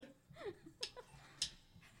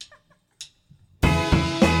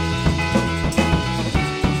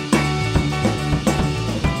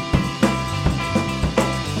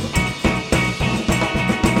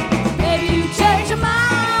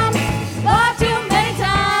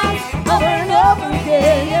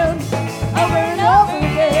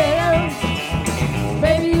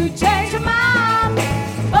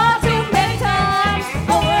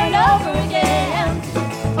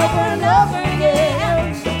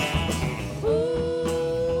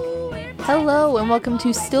Hello and welcome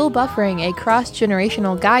to Still Buffering, a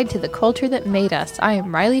cross-generational guide to the culture that made us. I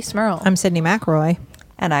am Riley Smurl. I'm Sydney McElroy.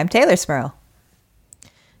 And I'm Taylor Smurl.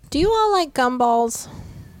 Do you all like gumballs?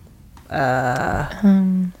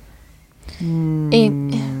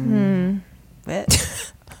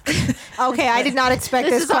 Okay, I did not expect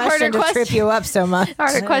this question to trip you up so much.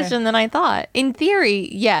 Harder question than I thought. In theory,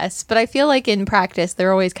 yes, but I feel like in practice,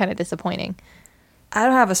 they're always kind of disappointing. I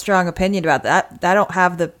don't have a strong opinion about that. I don't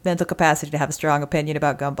have the mental capacity to have a strong opinion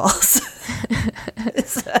about gumballs.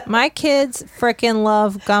 My kids frickin'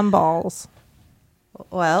 love gumballs.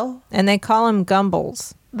 Well, and they call them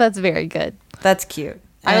gumballs. That's very good. That's cute.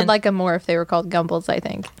 I would like them more if they were called gumballs, I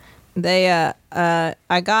think. They,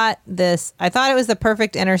 I got this. I thought it was the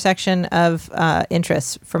perfect intersection of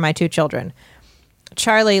interests for my two children.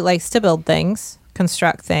 Charlie likes to build things,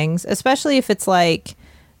 construct things, especially if it's like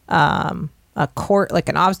a court, like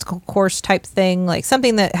an obstacle course type thing, like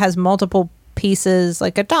something that has multiple pieces,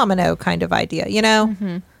 like a domino kind of idea, you know?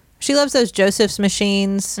 Mm-hmm. She loves those Joseph's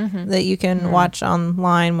machines that you can watch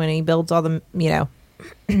online when he builds all the, you know,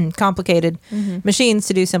 complicated machines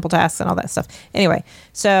to do simple tasks and all that stuff. Anyway,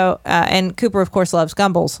 so and Cooper of course loves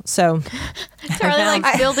gumballs. So Charlie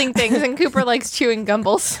likes building things and Cooper likes chewing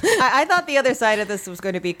gumballs. I thought the other side of this was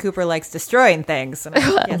going to be Cooper likes destroying things. And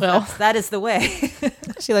that is the way.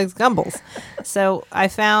 She likes gumballs. So I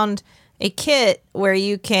found a kit where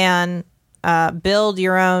you can build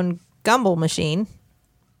your own gumball machine,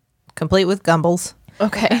 complete with gumballs.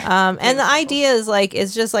 Okay. And the idea is like,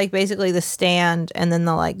 it's just like basically the stand and then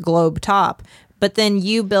the like globe top, but then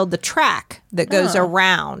you build the track that goes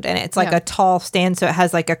around, and it's like a tall stand. So it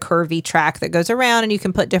has like a curvy track that goes around, and you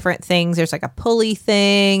can put different things. There's like a pulley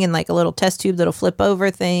thing and like a little test tube that'll flip over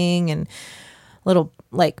thing, and little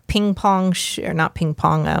like ping pong or not ping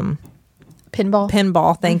pong,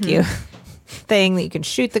 pinball. Thank you. Thing that you can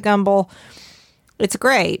shoot the gumball. It's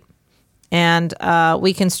great. And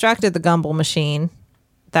we constructed the gumball machine.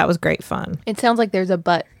 That was great fun. It sounds like there's a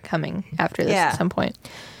butt coming after this at some point.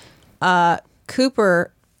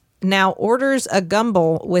 Cooper now orders a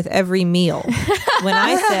gumball with every meal. When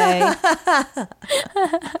I say,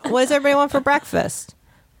 what does everybody want for breakfast?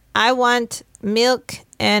 I want milk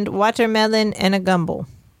and watermelon and a gumball.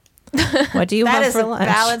 What do you want for lunch? That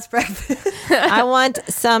is a balanced breakfast. I want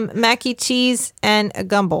some mac and cheese and a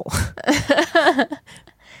gumball.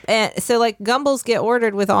 And so like gumballs get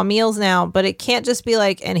ordered with all meals now, but it can't just be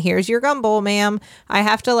like, and here's your gumball, ma'am. I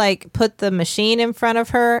have to like put the machine in front of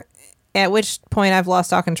her, at which point I've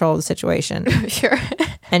lost all control of the situation. Sure.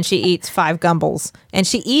 And she eats 5 gumballs and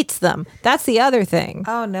she eats them. That's the other thing.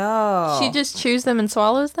 Oh no. She just chews them and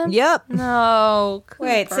swallows them? Yep. No. Cooper.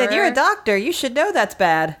 Wait, Sid, you're a doctor. You should know that's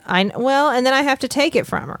bad. Well, and then I have to take it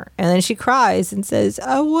from her. And then she cries and says,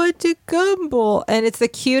 I want a gumball. And it's the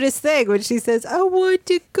cutest thing when she says, I want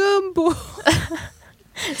a gumball.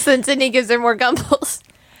 So then Sydney gives her more gumballs.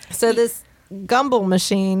 So this gumball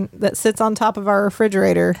machine that sits on top of our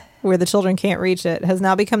refrigerator where the children can't reach it has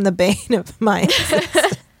now become the bane of my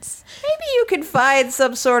existence. Maybe you could find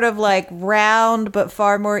some sort of like round but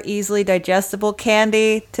far more easily digestible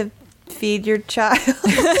candy to feed your child.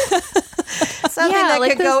 Something that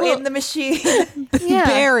like could go in the machine.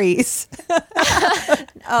 Berries.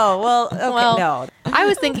 Oh, well, okay, no. I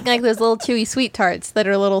was thinking like those little chewy sweet tarts that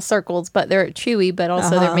are little circles, but they're chewy, but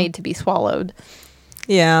also they're made to be swallowed.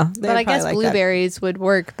 Yeah. But I guess like blueberries would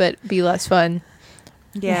work, but be less fun.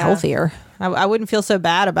 Yeah. Healthier. I wouldn't feel so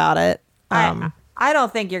bad about it. I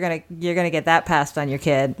don't think you're gonna get that passed on your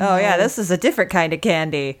kid. Oh yeah, this is a different kind of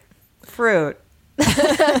candy. Fruit.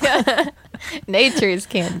 Nature's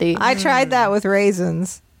candy. I tried that with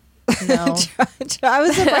raisins. No. I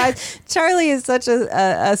was surprised. Charlie is such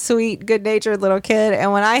a sweet, good-natured little kid,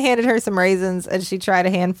 and when I handed her some raisins and she tried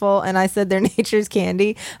a handful and I said they're nature's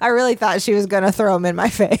candy, I really thought she was going to throw them in my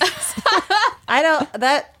face.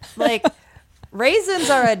 Raisins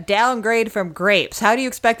are a downgrade from grapes. How do you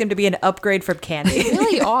expect them to be an upgrade from candy? They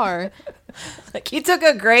really are. Like you took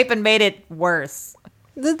a grape and made it worse.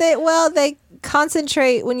 They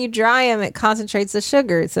concentrate, when you dry them, it concentrates the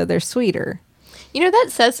sugar, so they're sweeter. You know, that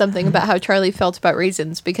says something about how Charlie felt about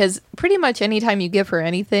raisins, because pretty much anytime you give her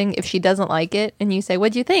anything, if she doesn't like it and you say,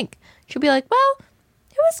 what'd you think? She'll be like, well,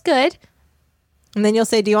 it was good. And then you'll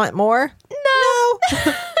say, do you want more? No.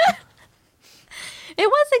 It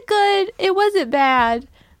wasn't good. It wasn't bad.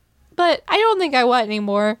 But I don't think I want any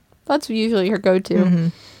more. That's usually her go-to. Mm-hmm.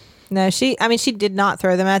 No, she did not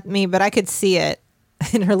throw them at me, but I could see it.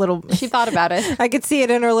 in her little. She thought about it. I could see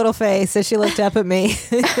it in her little face as she looked up at me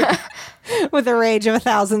with the rage of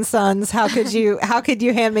 1,000 suns. How could you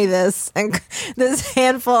hand me this and this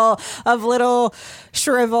handful of little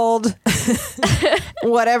shriveled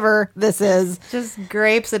whatever this is, Just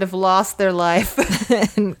grapes that have lost their life.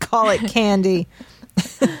 and call it candy?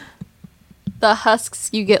 The husks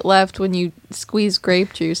you get left when you squeeze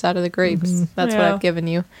grape juice out of the grapes. That's what Yeah. I've given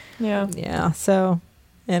you. Yeah. Yeah. So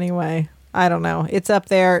anyway, I don't know. It's up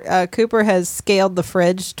there. Cooper has scaled the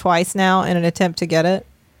fridge twice now in an attempt to get it.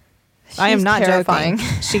 I am She's not terrifying.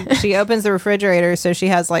 joking. She opens the refrigerator so she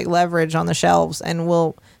has like leverage on the shelves,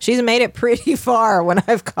 and she's made it pretty far when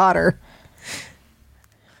I've caught her.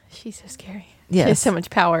 She's so scary. Yes. She has so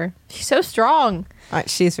much power. She's so strong.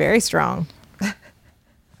 She's very strong.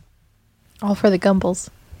 All for the gumbles.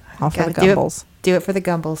 All for the Gotta gumbles. Do it for the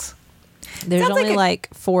gumbles. There's Sounds only like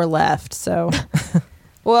like 4 left, so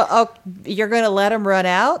Well, you're going to let them run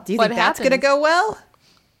out? Do you What think that's going to happens? go well?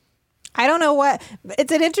 I don't know what.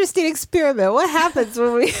 It's an interesting experiment. What happens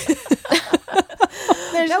when we?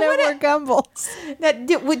 There's Now, no what more gumbles. Now,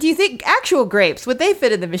 do you think actual grapes, would they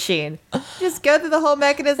fit in the machine? Just go through the whole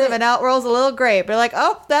mechanism and out rolls a little grape. They're like,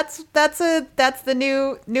 oh, that's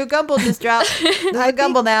the new gumble just dropped. There's a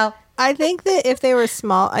gumble now. I think that if they were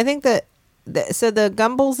small, I think that so the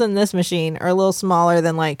gumbles in this machine are a little smaller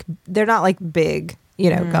than they're not like big,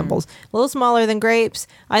 gumbles. A little smaller than grapes.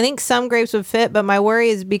 I think some grapes would fit, but my worry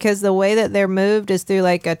is because the way that they're moved is through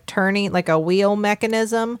like a turning, like a wheel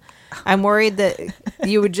mechanism. I'm worried that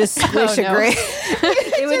you would just squish a no. grape.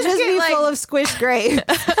 It would just be full of squished grape.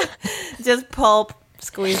 Just pulp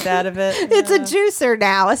squeezed out of it. It's a juicer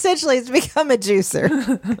now. Essentially, it's become a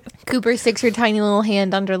juicer. Cooper sticks her tiny little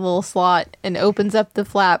hand under the little slot and opens up the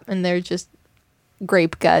flap, and they're just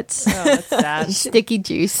grape guts. Oh, that's sad. Sticky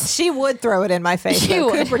juice. She would throw it in my face. She though.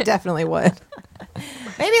 would. Cooper definitely would.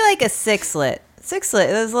 Maybe like a sixlet. Sixlet,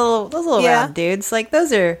 those little Yeah. round dudes. Like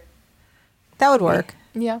those are. That would work.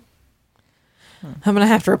 Yeah. I'm gonna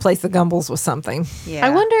have to replace the gumbles with something. Yeah. I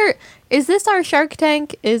wonder, is this our Shark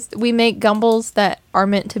Tank? Is we make gumbles that are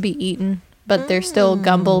meant to be eaten, but they're still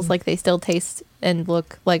gumbles, like they still taste and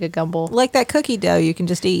look like a gumble. Like that cookie dough you can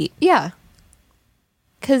just eat. Yeah.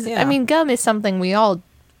 Because, Yeah. I mean, gum is something we all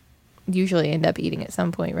usually end up eating at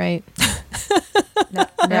some point, right? No.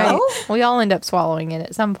 Right? We all end up swallowing it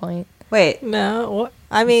at some point. Wait. No,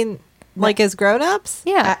 I mean, like as grown-ups?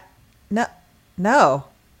 Yeah. No. No.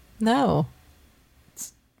 No.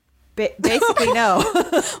 Basically, no.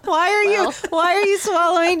 Why are you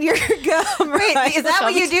swallowing your gum? Wait, right? is that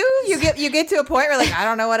what you do? You get to a point where like I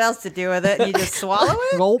don't know what else to do with it, and you just swallow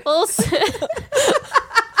it. Gulp. Well,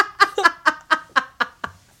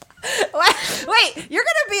 Wait, you're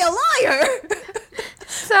gonna be a liar.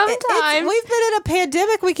 sometimes. We've been in a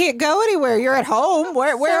pandemic. We can't go anywhere. You're at home.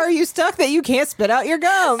 Where are you stuck that you can't spit out your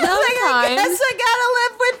gum? Like, I Sometimes. guess I gotta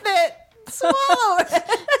live with it. Swallow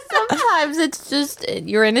it. Sometimes it's just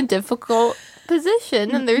you're in a difficult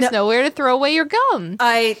position and there's nowhere to throw away your gum.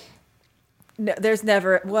 No, there's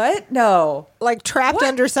never what? No. Like trapped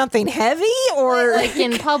under something heavy, or Like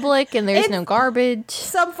in public and there's no garbage.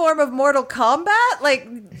 Some form of Mortal Kombat? Like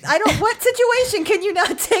I don't. What situation can you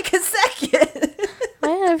not take a second?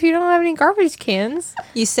 Well, if you don't have any garbage cans.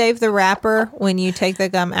 you save the wrapper when you take the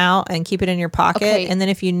gum out and keep it in your pocket, Okay. and then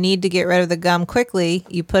if you need to get rid of the gum quickly,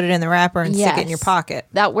 you put it in the wrapper and stick it in your Yes. pocket.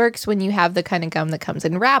 That works when you have the kind of gum that comes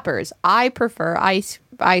in wrappers. I prefer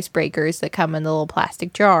icebreakers that come in the little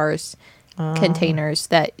plastic jars, containers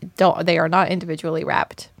that they are not individually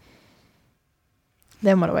wrapped.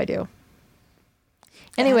 Then what do I do?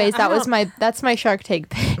 Anyways, that's my Shark Tank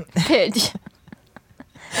pitch.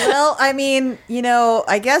 Well, I mean,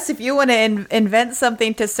 I guess if you want to invent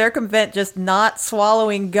something to circumvent just not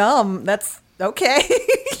swallowing gum, that's okay.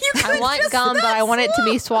 I want gum, but I want it to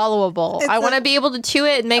be swallowable. I want to be able to chew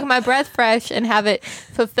it and make my breath fresh and have it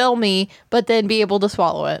fulfill me, but then be able to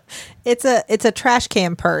swallow it. It's a trash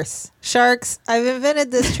can purse. Sharks, I've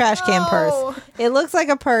invented this trash can purse. It looks like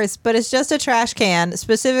a purse, but it's just a trash can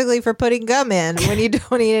specifically for putting gum in when you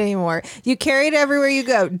don't eat anymore. You carry it everywhere you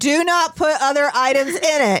go. Do not put other items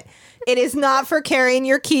in it. It is not for carrying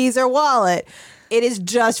your keys or wallet. It is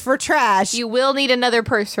just for trash. You will need another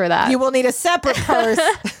purse for that. You will need a separate purse.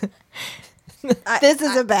 This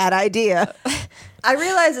is a bad idea. I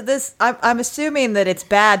realize that this. I'm assuming that it's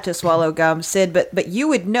bad to swallow gum, Sid, but you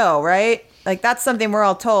would know, right? Like that's something we're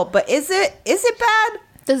all told. But is it bad?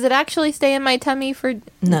 Does it actually stay in my tummy for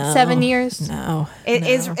No. 7 years? No.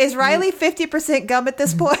 Is Riley 50% gum at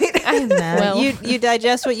this point? No. Well- You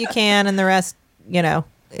digest what you can, and the rest,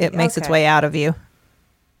 it makes its Okay. way out of you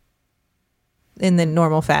in the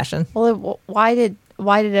normal fashion. Well, why did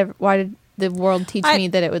why did the world teach me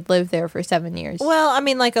that it would live there for 7 years? Well, I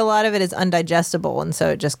mean, like a lot of it is undigestible, and so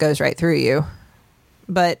it just goes right through you.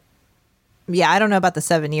 But yeah, I don't know about the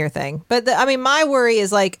 7-year thing. But I mean, my worry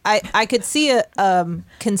is like I could see it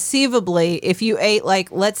conceivably if you ate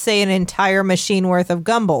like, let's say, an entire machine worth of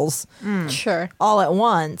gumballs Sure. all at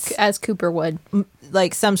once, As Cooper would.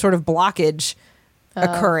 like some sort of blockage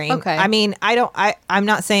occurring. Okay. I mean, I'm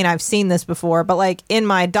not saying I've seen this before, but like in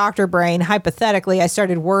my doctor brain, hypothetically, I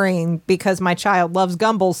started worrying because my child loves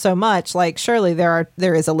gumballs so much. Like, surely there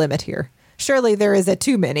is a limit here. Surely there is a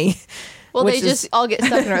too many. Well, which they just all get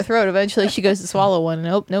stuck in her throat. Eventually, she goes to swallow one.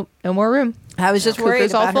 Nope, no more room. I was just Cooper's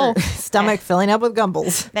worried all about her full. stomach filling up with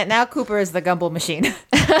gumballs. Now Cooper is the gumble machine.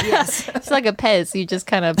 Yes. It's like a Pez. You just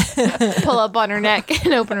kind of pull up on her neck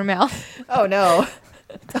and open her mouth, Oh no,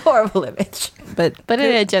 it's a horrible image. But but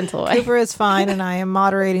in a gentle way. Cooper is fine, and I am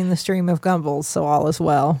moderating the stream of gumballs, so all is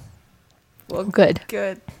well. Well, Good.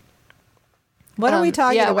 good. What are we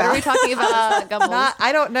talking yeah, about? what are we talking about? Gumballs.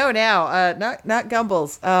 I don't know now. Not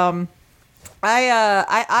gumballs.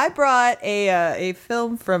 I brought a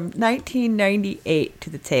film from 1998 to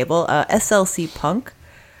the table. SLC Punk.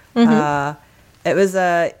 It was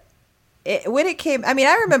when it came. I mean,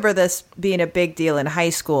 I remember this being a big deal in high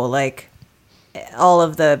school. Like, all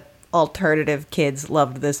of the alternative kids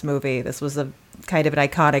loved this movie. This was a kind of an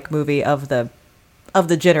iconic movie of the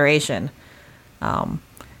generation.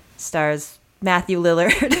 Stars Matthew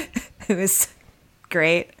Lillard, who is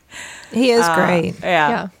great. He is great.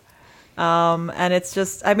 Yeah. And it's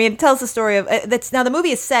just, I mean, it tells the story of now the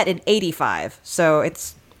movie is set in 85, so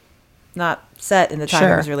it's not set in the time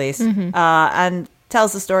it was released. And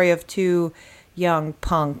tells the story of two young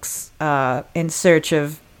punks in search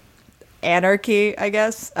of anarchy, I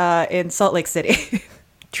guess, in Salt Lake City.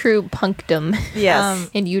 True punkdom. Yes.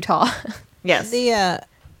 In Utah. Yes.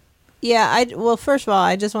 Well, first of all,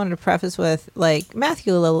 I just wanted to preface with, like,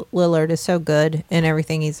 Matthew Lillard is so good in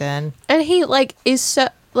everything he's in. And he is so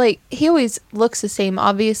he always looks the same,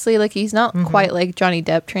 obviously. Like, he's not quite like Johnny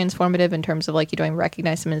Depp transformative in terms of like you don't even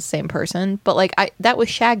recognize him as the same person. But like that was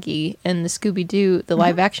Shaggy in the Scooby-Doo, the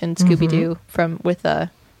live action Scooby-Doo with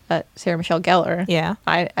Sarah Michelle Gellar. Yeah.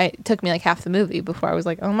 It took me like half the movie before I was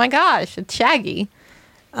like, oh my gosh, it's Shaggy.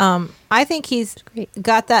 I think he's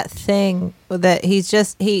got that thing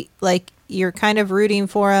that you're kind of rooting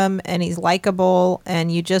for him, and he's likable, and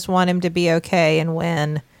you just want him to be okay and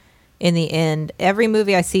win in the end. Every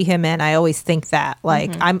movie I see him in, I always think that.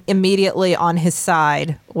 Like, I'm immediately on his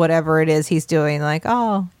side, whatever it is he's doing. Like,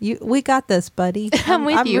 oh, we got this, buddy. I'm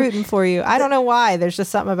with you. I'm rooting for you. I don't know why. There's just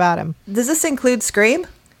something about him. Does this include Scream?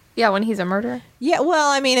 Yeah, when he's a murderer. Yeah, well,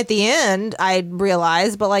 I mean, at the end, I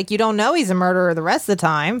realized, but like, you don't know he's a murderer the rest of the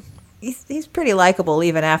time. He's pretty likable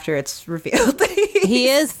even after it's revealed.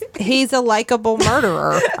 He's a likable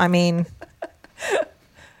murderer. I mean,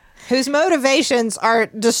 whose motivations are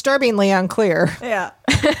disturbingly unclear. Yeah.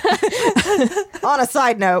 On a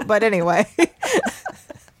side note, but anyway.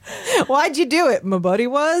 Why'd you do it? My buddy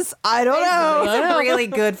was? I don't know. He's a really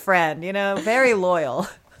good friend, very loyal.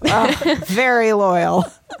 Very loyal.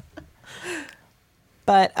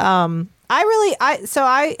 But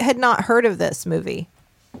I had not heard of this movie,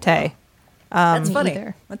 Tay. That's funny.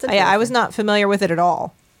 Either. That's Yeah, I was not familiar with it at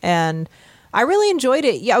all. And I really enjoyed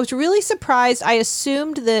it. Yeah, I was really surprised. I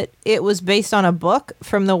assumed that it was based on a book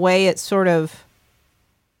from the way it's sort of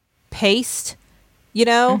paced,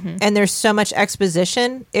 and there's so much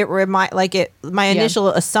exposition. My initial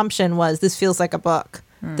assumption was this feels like a book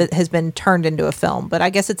that has been turned into a film, but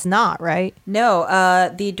I guess it's not, right?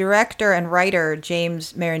 No, the director and writer,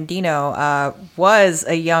 James Marandino, was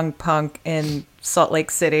a young punk in Salt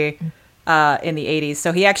Lake City in the 80s.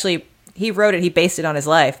 So he wrote it, he based it on his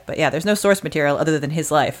life. But yeah, there's no source material other than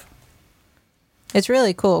his life. It's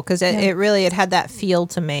really cool because it had that feel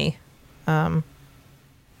to me,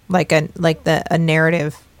 like a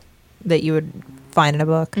narrative that you would find in a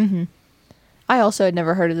book. Mm-hmm. I also had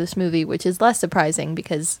never heard of this movie, which is less surprising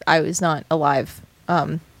because I was not alive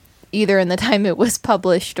either in the time it was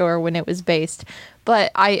published or when it was based.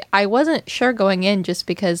 But I wasn't sure going in just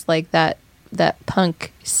because like that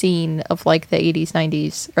punk scene of like the 80s,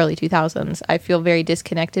 90s, early 2000s, I feel very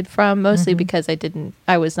disconnected from, mostly because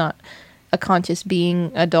I was not a conscious being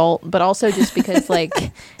adult, but also just because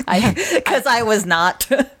like I was not.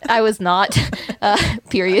 I was not,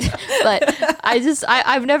 period. But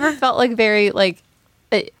I've never felt like very like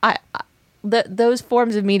those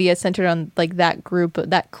forms of media centered on like that group,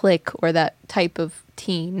 that clique, or that type of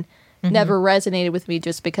teen never resonated with me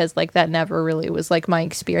just because like that never really was like my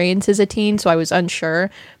experience as a teen. So I was unsure,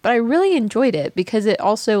 but I really enjoyed it because it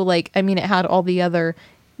also like, I mean, it had all the other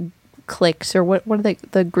cliques, or what are the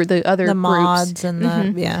other The groups, mods and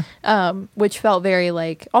the which felt very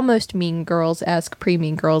like almost Mean Girls-esque,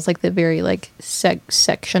 pre-Mean Girls, like the very like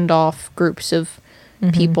sectioned off groups of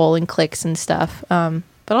people and cliques and stuff. But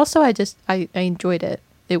also I enjoyed it.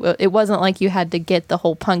 It wasn't like you had to get the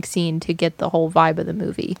whole punk scene to get the whole vibe of the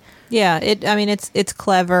movie. Yeah, it's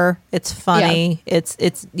clever, it's funny, it's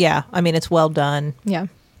it's well done. Yeah.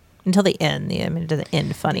 Until the end. I mean, it doesn't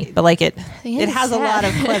end funny, but like it has a lot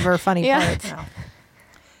of clever, funny parts.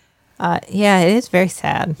 Yeah, it is very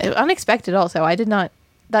sad. Unexpected also. That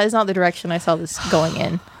is not the direction I saw this going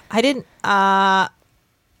in. I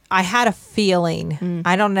had a feeling.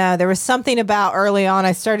 I don't know. There was something about early on.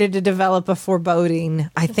 I started to develop a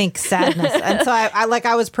foreboding. I think sadness, and so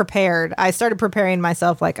I was prepared. I started preparing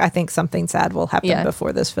myself. Like I think something sad will happen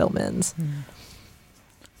before this film ends.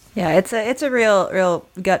 Yeah, it's a real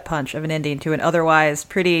gut punch of an ending to an otherwise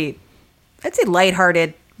pretty, I'd say,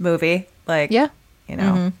 lighthearted movie. Like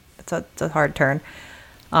it's a hard turn.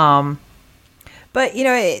 But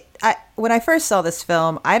when I first saw this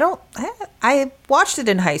film, I watched it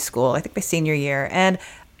in high school. I think my senior year, and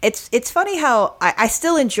it's funny how I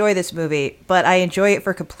still enjoy this movie, but I enjoy it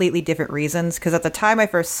for completely different reasons. Because at the time I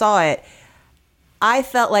first saw it, I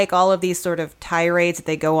felt like all of these sort of tirades that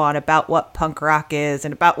they go on about what punk rock is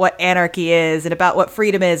and about what anarchy is and about what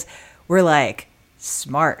freedom is were like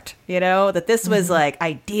smart. That this was like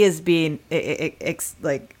ideas being expressed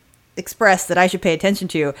that I should pay attention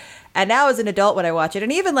to. And now as an adult, when I watch it,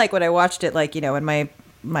 and even like when I watched it, like, in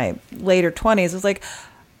my later 20s, I was like,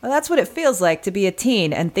 well, that's what it feels like to be a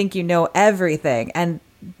teen and think you know everything. And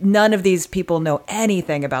none of these people know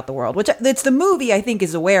anything about the world, which it's the movie I think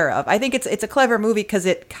is aware of. I think it's a clever movie because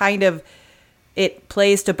it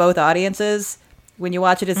plays to both audiences. When you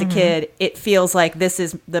watch it as a kid, it feels like this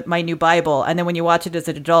is my new Bible. And then when you watch it as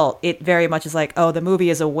an adult, it very much is like, oh, the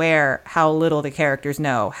movie is aware how little the characters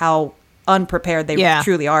know, how unprepared they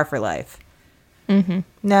truly are for life.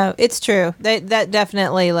 No, it's true. That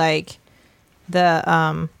definitely, like,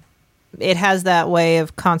 it has that way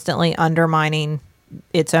of constantly undermining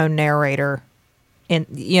its own narrator.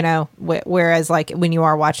 Whereas like when you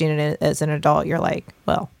are watching it as an adult, you're like,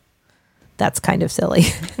 well, that's kind of silly.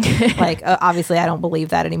 Like, obviously I don't believe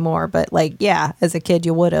that anymore, but like, yeah, as a kid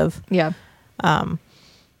you would have. Yeah.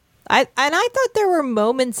 I thought there were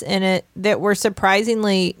moments in it that were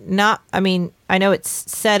surprisingly not, I mean, I know it's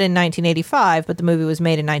set in 1985, but the movie was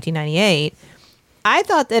made in 1998. I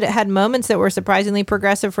thought that it had moments that were surprisingly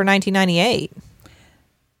progressive for 1998.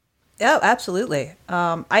 Oh, absolutely.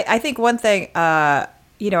 I think one thing,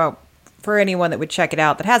 for anyone that would check it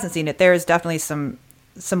out that hasn't seen it, there is definitely some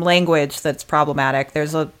language that's problematic.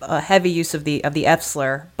 There's a heavy use of the F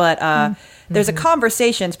slur, but there's a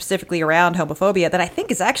conversation specifically around homophobia that I think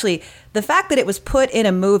is actually the fact that it was put in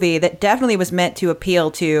a movie that definitely was meant to appeal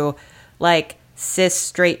to like cis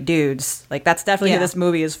straight dudes. Like that's definitely who this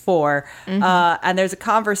movie is for. And there's a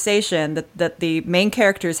conversation that the main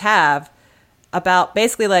characters have about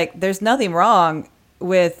basically like there's nothing wrong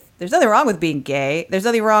with being gay. There's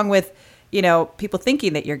nothing wrong with people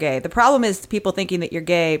thinking that you're gay. The problem is people thinking that you're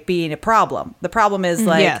gay being a problem. The problem is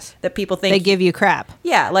like that people think they give you crap.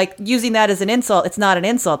 Yeah, like using that as an insult. It's not an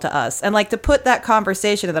insult to us. And like to put that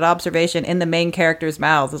conversation and that observation in the main character's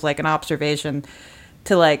mouth is like an observation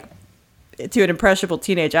to an impressionable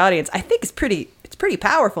teenage audience. I think it's pretty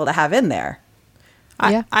powerful to have in there.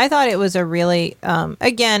 I thought it was a really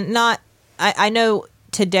I know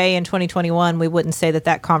today in 2021 we wouldn't say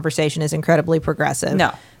that conversation is incredibly progressive.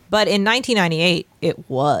 No. But in 1998, it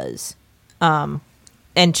was, and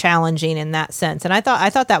challenging in that sense. And I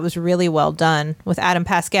thought that was really well done with Adam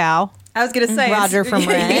Pascal. I was going to say Roger from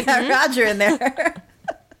Red. Yeah, Roger in there,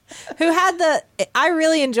 who had I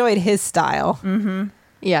really enjoyed his style. Mm-hmm.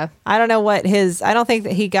 Yeah, I don't know what I don't think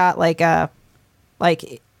that he got like a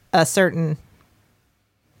certain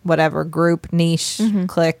whatever group niche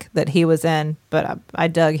clique that he was in, but I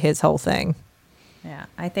dug his whole thing. Yeah,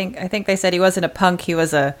 I think they said he wasn't a punk. He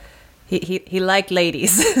was he liked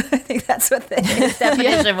ladies. I think that's what his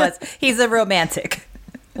definition was. He's a romantic.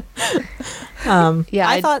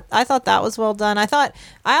 I thought that was well done. I also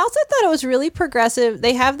thought it was really progressive.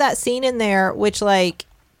 They have that scene in there, which like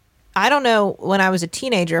I don't know when I was a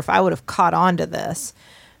teenager if I would have caught on to this,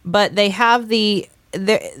 but they have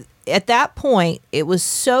at that point, it was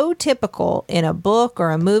so typical in a book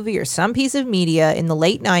or a movie or some piece of media in the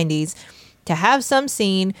late 90s to have some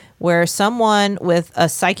scene where someone with a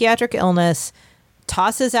psychiatric illness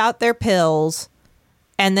tosses out their pills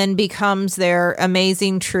and then becomes their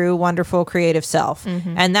amazing, true, wonderful, creative self.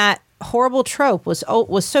 And that horrible trope was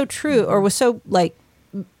so true, or was so like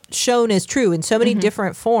shown as true in so many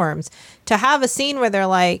different forms. To have a scene where they're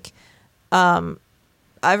like,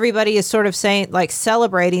 everybody is sort of saying, like,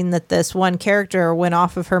 celebrating that this one character went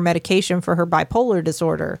off of her medication for her bipolar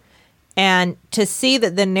disorder. And to see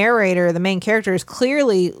that the narrator, the main character, is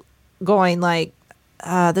clearly going like,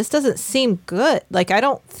 this doesn't seem good. Like, I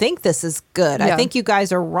don't think this is good. Yeah. I think you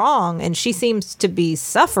guys are wrong. And she seems to be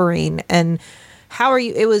suffering. And how are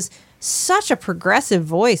you? It was such a progressive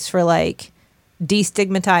voice for, like,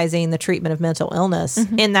 destigmatizing the treatment of mental illness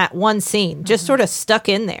in that one scene, just sort of stuck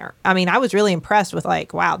in there. I mean, I was really impressed with,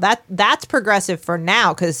 like, wow, that's progressive for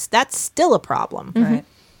now, because that's still a problem. Right.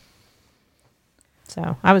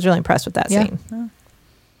 So I was really impressed with that scene.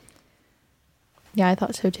 Yeah, I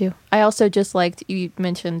thought so too. I also just liked, you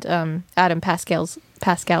mentioned Adam Pascal's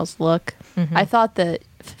look. I thought that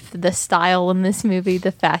the style in this movie,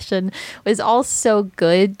 the fashion, was all so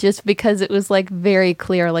good, just because it was, like, very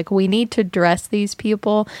clear, like, we need to dress these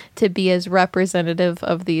people to be as representative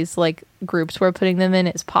of these, like, groups we're putting them in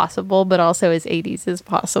as possible, but also as 80s as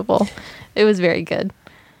possible. It was very good.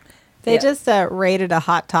 They just rated a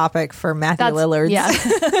Hot Topic for Matthew Lillard. Yeah.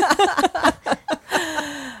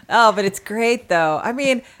 Oh, but it's great though. I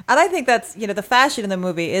mean, and I think that's, the fashion in the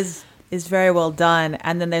movie is very well done.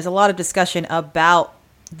 And then there's a lot of discussion about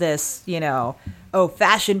this,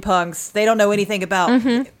 fashion punks, they don't know anything about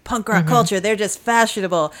punk rock culture. They're just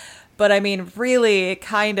fashionable. But I mean, really,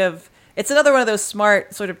 it's another one of those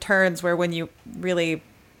smart sort of turns where when you really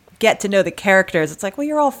get to know the characters, it's like, well,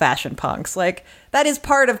 you're all fashion punks. Like, that is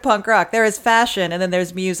part of punk rock. There is fashion, and then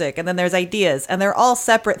there's music, and then there's ideas, and they're all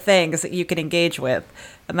separate things that you can engage with.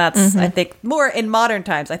 And that's, I think, more in modern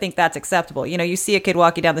times, I think that's acceptable. You see a kid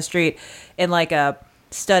walking down the street in, like, a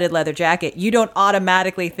studded leather jacket, you don't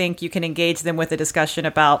automatically think you can engage them with a discussion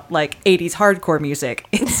about, like, 80s hardcore music.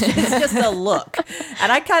 It's just a look.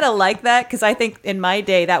 And I kind of like that, because I think in my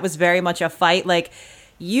day that was very much a fight. Like,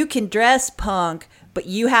 you can dress punk, but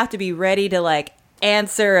you have to be ready to, like,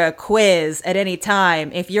 answer a quiz at any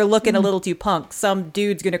time. If you're looking a little too punk, some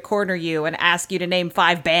dude's gonna corner you and ask you to name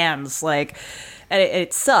 5 bands. Like, and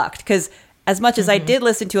it sucked, because as much as I did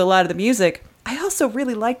listen to a lot of the music, I also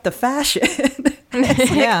really liked the fashion. Like,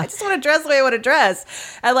 I just want to dress the way I want to dress.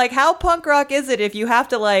 And, like, how punk rock is it if you have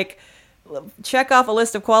to, like, check off a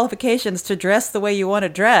list of qualifications to dress the way you want to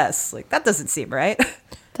dress? Like, that doesn't seem right.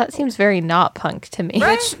 That seems very not punk to me.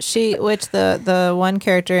 Right? Which the one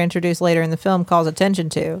character introduced later in the film calls attention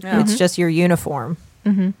to. Yeah. It's just your uniform.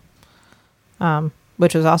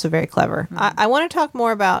 Which was also very clever. I want to talk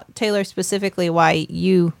more about, Taylor, specifically why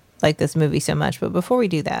you like this movie so much. But before we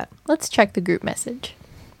do that, Let's check the group message.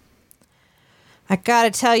 I got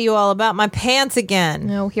to tell you all about my pants again.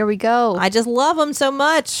 No, here we go. I just love them so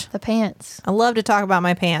much. The pants. I love to talk about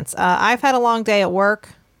my pants. I've had a long day at work,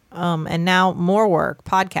 and now more work,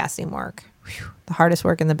 podcasting work. Whew, the hardest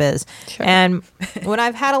work in the biz. Sure. And when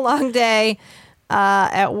I've had a long day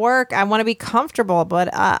at work, I want to be comfortable, but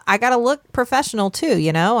I got to look professional too.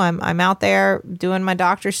 I'm out there doing my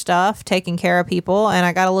doctor stuff, taking care of people, and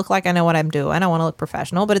I got to look like I know what I'm doing. I want to look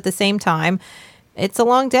professional, but at the same time, it's a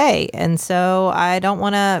long day, and so I don't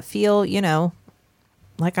want to feel,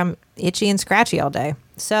 like I'm itchy and scratchy all day.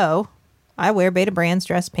 So I wear Beta Brand's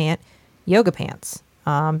dress pant yoga pants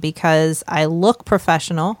because I look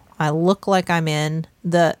professional. I look like I'm in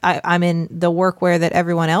the workwear that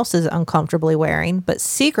everyone else is uncomfortably wearing, but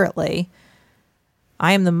secretly,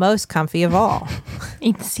 I am the most comfy of all.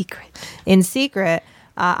 In secret. In secret,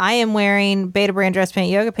 I am wearing Beta Brand dress pant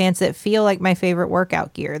yoga pants that feel like my favorite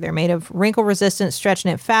workout gear. They're made of wrinkle-resistant stretch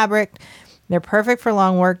knit fabric. They're perfect for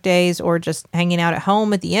long work days or just hanging out at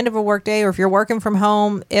home at the end of a work day, or if you're working from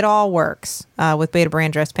home, it all works with Beta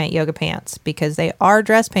Brand dress pant yoga pants because they are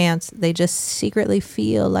dress pants. They just secretly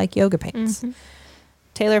feel like yoga pants.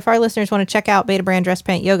 Taylor, if our listeners want to check out Beta Brand dress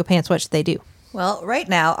pant yoga pants, what should they do? Well, right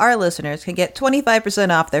now, our listeners can get 25%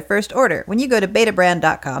 off their first order when you go to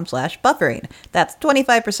betabrand.com/buffering. That's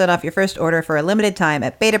 25% off your first order for a limited time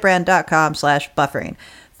at betabrand.com/buffering.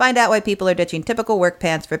 Find out why people are ditching typical work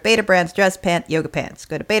pants for Beta Brand's dress pant yoga pants.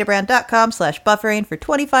 Go to betabrand.com/buffering for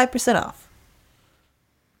 25% off.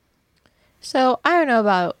 So I don't know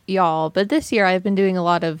about y'all, but this year I've been doing a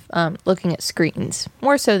lot of looking at screens,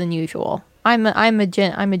 more so than usual. I'm a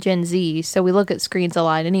Gen Z, so we look at screens a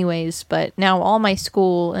lot anyways, but now all my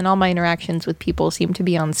school and all my interactions with people seem to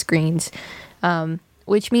be on screens,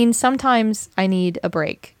 which means sometimes I need a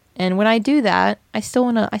break. And when I do that, I still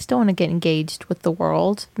wanna get engaged with the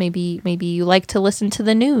world. Maybe you like to listen to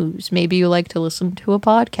the news. Maybe you like to listen to a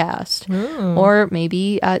podcast, or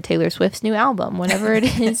maybe Taylor Swift's new album. Whatever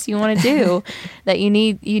it is you want to do, that you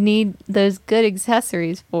need those good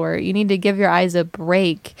accessories for. You need to give your eyes a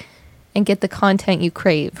break and get the content you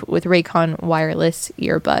crave with Raycon wireless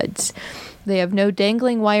earbuds. They have no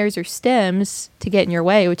dangling wires or stems to get in your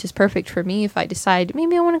way, which is perfect for me if I decide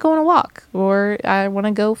maybe I want to go on a walk, or I want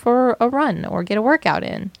to go for a run or get a workout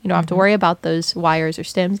in. You don't have to worry about those wires or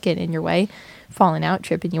stems getting in your way, falling out,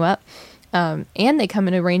 tripping you up. And they come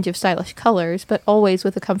in a range of stylish colors, but always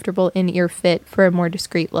with a comfortable in-ear fit for a more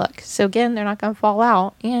discreet look. So again, they're not going to fall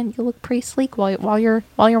out, and you look pretty sleek while you're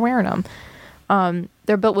wearing them.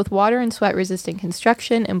 They're built with water and sweat resistant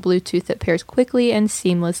construction and Bluetooth that pairs quickly and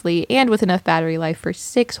seamlessly, and with enough battery life for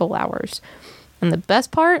 6 whole hours. And the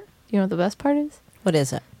best part, you know what the best part is? What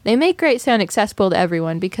is it? They make great sound accessible to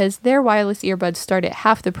everyone because their wireless earbuds start at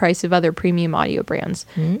half the price of other premium audio brands.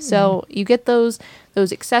 So you get those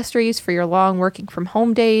accessories for your long working from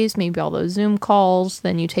home days, maybe all those Zoom calls.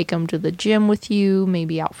 Then you take them to the gym with you,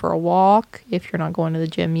 maybe out for a walk if you're not going to the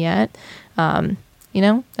gym yet. For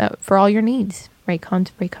all your needs. Raycon's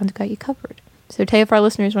got you covered. So, Tay, if our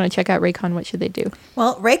listeners want to check out Raycon, what should they do?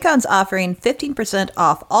 Well, Raycon's offering 15%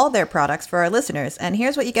 off all their products for our listeners, and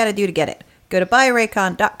here's what you got to do to get it. Go to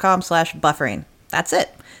buyraycon.com/buffering. That's it.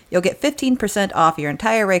 You'll get 15% off your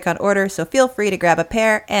entire Raycon order, so feel free to grab a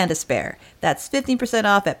pair and a spare. That's 15%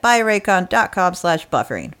 off at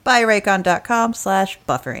buyraycon.com/buffering.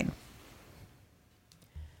 buyraycon.com/buffering.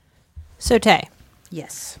 So, Tay.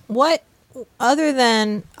 Yes. What, other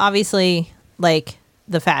than obviously like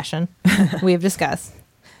the fashion we have discussed,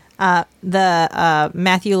 the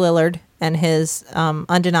Matthew Lillard and his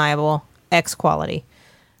undeniable X quality,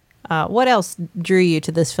 what else drew you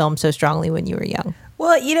to this film so strongly when you were young?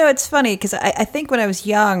 Well, it's funny because I think when I was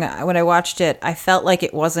young, when I watched it, I felt like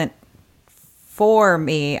it wasn't for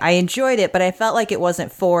me. I enjoyed it, but I felt like it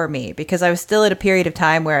wasn't for me because I was still at a period of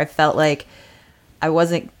time where I felt like I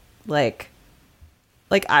wasn't like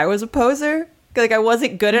I was a poser. Like I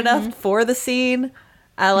wasn't good enough for the scene.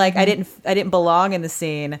 I didn't belong in the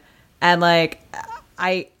scene. And like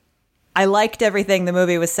I liked everything the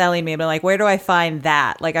movie was selling me, but like, where do I find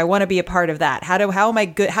that? Like I want to be a part of that. How do I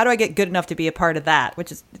get good enough to be a part of that?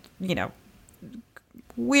 Which is,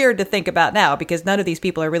 weird to think about now because none of these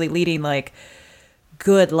people are really leading like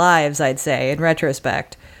good lives, I'd say, in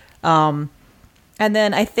retrospect. And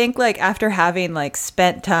then I think like after having like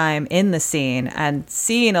spent time in the scene and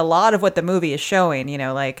seeing a lot of what the movie is showing,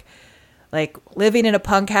 like living in a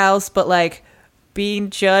punk house, but like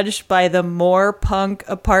being judged by the more punk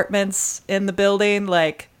apartments in the building.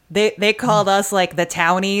 Like they called us like the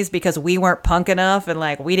townies because we weren't punk enough. And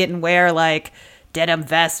like, we didn't wear like denim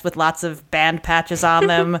vests with lots of band patches on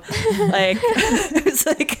them. Like, it's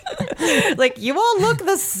like you all look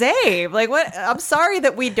the same. Like, what? I'm sorry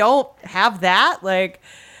that we don't have that. Like,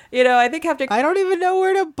 I think I don't even know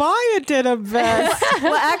where to buy a denim vest.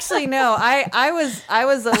 Well, actually, no. I was a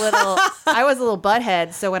little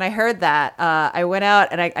butthead. So when I heard that, I went out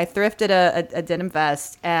and I thrifted a denim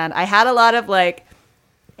vest, and I had a lot of like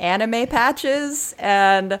anime patches,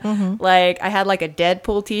 and like I had like a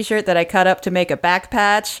Deadpool t-shirt that I cut up to make a back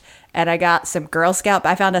patch, and I got some Girl Scout.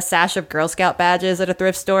 I found a sash of Girl Scout badges at a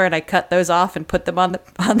thrift store, and I cut those off and put them on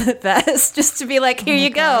the vest just to be like, here you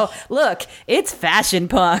go. Look, it's fashion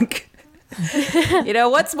punk.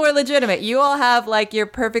 What's more legitimate? You all have like your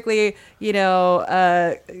perfectly,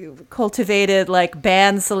 cultivated like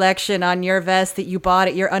band selection on your vest that you bought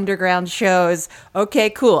at your underground shows. Okay,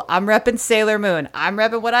 cool. I'm repping Sailor Moon. I'm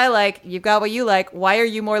repping what I like. You've got what you like. Why are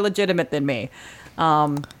you more legitimate than me?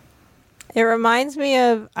 It reminds me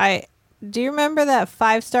of do you remember that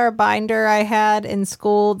 5-star binder I had in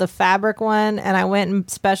school, the fabric one? And I went and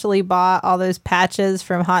specially bought all those patches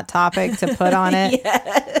from Hot Topic to put on it.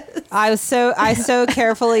 Yes. I so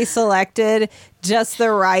carefully selected just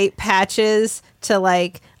the right patches to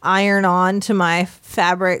like iron on to my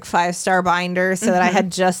fabric 5-star binder so that I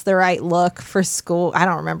had just the right look for school. I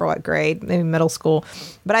don't remember what grade, maybe middle school,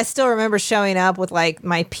 but I still remember showing up with like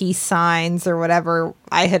my peace signs or whatever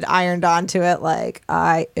I had ironed onto it. Like,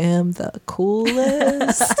 I am the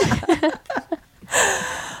coolest.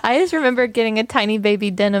 I just remember getting a tiny baby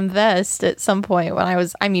denim vest at some point when I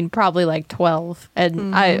was, probably like 12.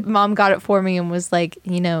 And mom got it for me and was like,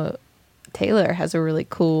 Taylor has a really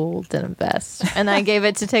cool denim vest. And I gave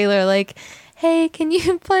it to Taylor like, hey, can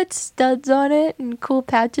you put studs on it and cool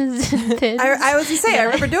patches and pins? I was going to say, I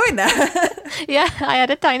remember doing that. Yeah, I had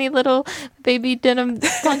a tiny little baby denim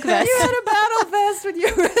punk vest. You had a Metal Fest when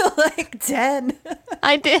you were like 10.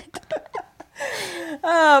 I did.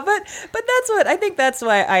 But that's what I think. That's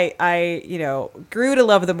why I grew to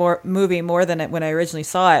love the movie more than when I originally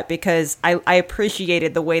saw it, because I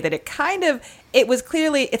appreciated the way that it was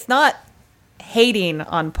clearly, it's not hating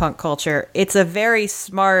on punk culture. It's a very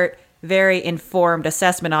smart, very informed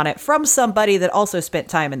assessment on it from somebody that also spent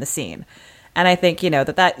time in the scene. And I think,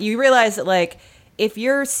 that you realize that, like, if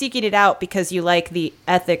you're seeking it out because you like the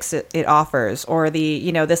ethics it offers, or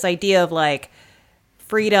the, this idea of like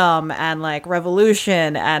freedom and like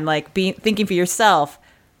revolution and like thinking for yourself,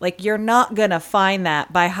 like, you're not gonna find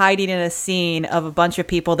that by hiding in a scene of a bunch of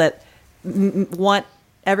people that want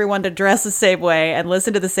everyone to dress the same way and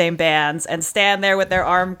listen to the same bands and stand there with their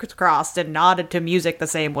arms crossed and nodded to music the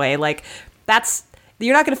same way. Like,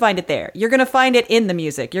 you're not going to find it there. You're going to find it in the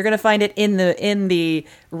music. You're going to find it in the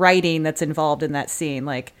writing that's involved in that scene.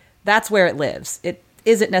 Like, that's where it lives. It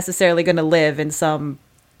isn't necessarily going to live in some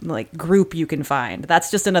like group you can find. That's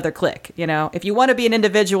just another clique. If you want to be an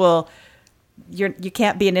individual, you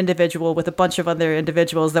can't be an individual with a bunch of other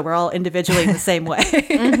individuals that were all individually the same way.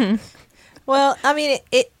 Mm-hmm. Well, I mean,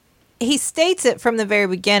 he states it from the very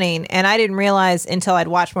beginning, and I didn't realize until I'd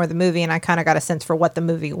watched more of the movie, and I kind of got a sense for what the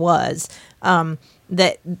movie was.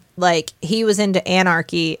 That, like, he was into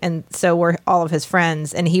anarchy, and so were all of his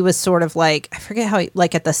friends, and he was sort of like, I forget how,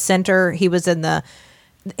 like, at the center, he was in the...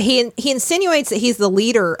 He insinuates that he's the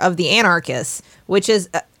leader of the anarchists, which is,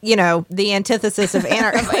 the antithesis of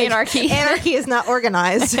anarchy. Anarchy is not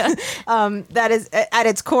organized. That is, at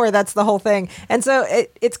its core, that's the whole thing. And so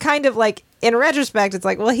it's kind of like, in retrospect, it's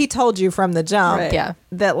like, well, he told you from the jump Right. Yeah.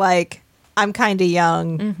 that, like, I'm kind of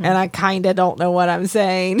young and I kind of don't know what I'm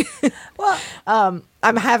saying. Well,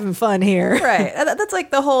 I'm having fun here. right. That's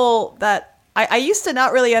like the whole, that I used to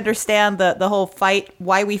not really understand the whole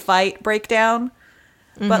why we fight breakdown.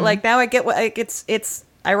 But like, now I get what, like, it's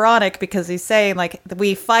ironic because he's saying, like,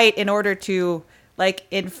 we fight in order to, like,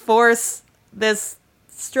 enforce this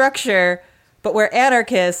structure, but we're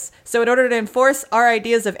anarchists. So in order to enforce our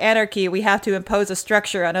ideas of anarchy, we have to impose a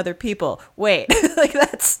structure on other people. Wait, like,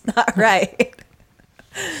 that's not right.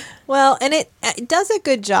 Well, and it does a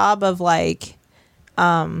good job of, like,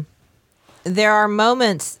 there are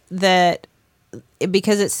moments that,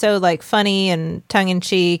 because it's so, like, funny and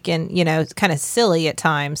tongue-in-cheek and, it's kind of silly at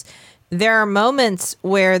times, there are moments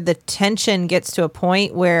where the tension gets to a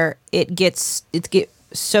point where it gets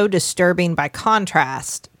so disturbing by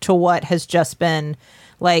contrast to what has just been,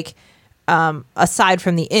 like, aside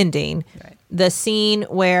from the ending. Right. The scene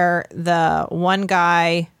where the one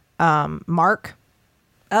guy, Mark...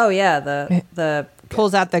 Oh, yeah, the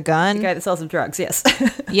pulls out the gun. guy that sells some drugs, yes.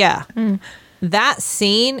 Yeah. That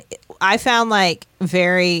scene I found, like,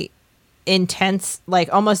 very intense,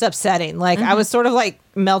 like, almost upsetting. Like, I was sort of, like,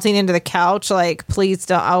 melting into the couch, like, please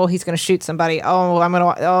don't, oh, he's going to shoot somebody.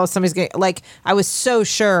 Oh, somebody's going to, like, I was so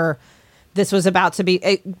sure this was about to be,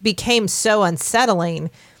 it became so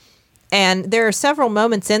unsettling. And there are several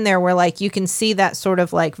moments in there where, like, you can see that sort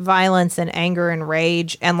of, like, violence and anger and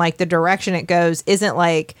rage, and, like, the direction it goes isn't,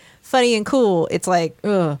 like, funny and cool. It's like,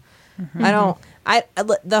 ugh. I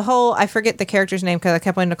forget the character's name because I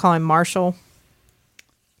kept wanting to call him Marshall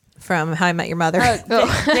from How I Met Your Mother.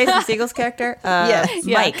 Jason Segel's character? Yes.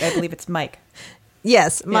 Mike, I believe it's Mike.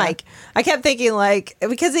 Yes, Mike. I kept thinking, like,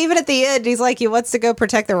 because even at the end, he's like, he wants to go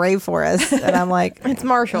protect the rainforest. And I'm like, It's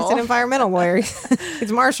Marshall. He's an environmental lawyer.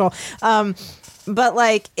 It's Marshall. But,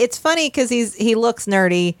 like, it's funny because he looks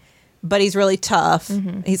nerdy, but he's really tough.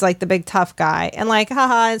 He's like the big tough guy. And, like,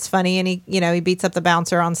 haha, it's funny. And he beats up the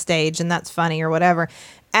bouncer on stage, and that's funny or whatever.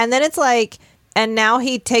 And then it's like, and now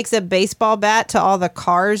he takes a baseball bat to all the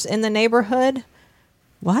cars in the neighborhood.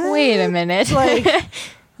 What? Wait a minute. Like,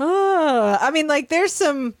 I mean, like, there's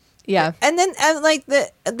some... Yeah. And then, like,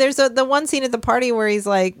 there's the one scene at the party where he's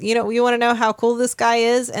like, you want to know how cool this guy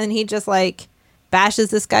is? And he just, like, bashes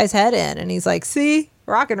this guy's head in. And he's like, see?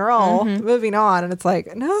 Rock and roll. Moving on. And it's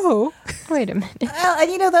like, no. Wait a minute. Well,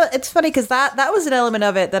 and it's funny because that was an element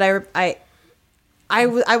of it that I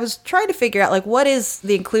was trying to figure out, like, what is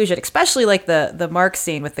the inclusion, especially like the Mark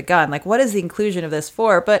scene with the gun, like, what is the inclusion of this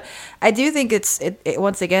for? But I do think it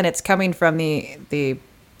once again, it's coming from the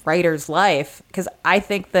writer's life, because I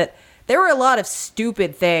think that there were a lot of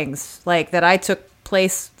stupid things, like, that I took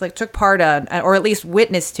part on, or at least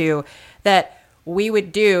witnessed to, that we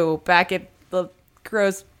would do back at the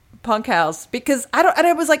gross punk house, because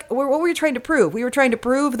I was like, what were we trying to prove? We were trying to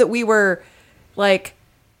prove that we were, like,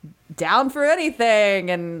 down for anything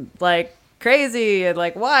and, like, crazy and,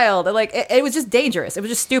 like, wild, and, like, it was just dangerous. It was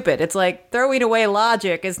just stupid. It's like, throwing away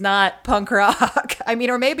logic is not punk rock. I mean,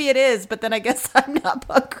 or maybe it is, but then I guess I'm not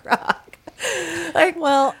punk rock. Like,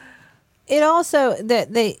 Well, it also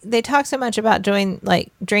that they talk so much about doing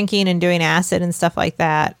like drinking and doing acid and stuff like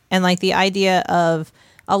that, and like the idea of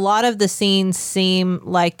a lot of the scenes seem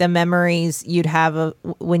like the memories you'd have of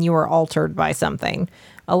when you were altered by something.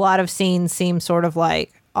 A lot of scenes seem sort of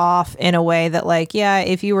like off in a way that like, yeah,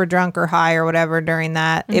 if you were drunk or high or whatever during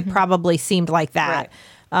that, it probably seemed like that.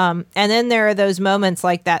 Right. And then there are those moments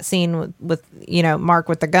like that scene with Mark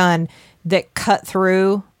with the gun that cut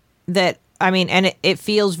through that. I mean, and it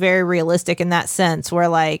feels very realistic in that sense where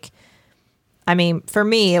like, I mean, for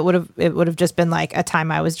me, it would have just been like a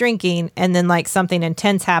time I was drinking and then like something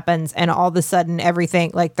intense happens and all of a sudden everything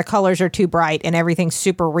like the colors are too bright and everything's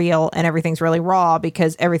super real and everything's really raw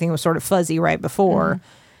because everything was sort of fuzzy right before.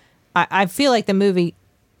 I feel like the movie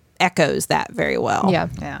echoes that very well. Yeah.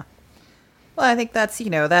 Yeah. Well, I think that's,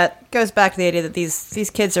 that goes back to the idea that these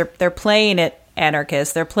kids they're playing at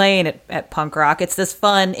anarchists. They're playing at punk rock. It's this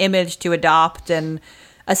fun image to adopt and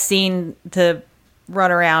a scene to run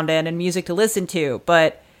around in and music to listen to.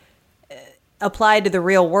 But applied to the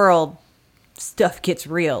real world, stuff gets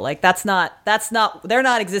real. Like they're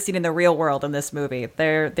not existing in the real world in this movie.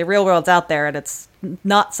 The real world's out there and it's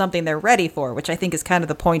not something they're ready for, which I think is kind of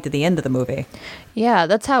the point at the end of the movie. Yeah,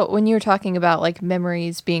 that's how, when you were talking about like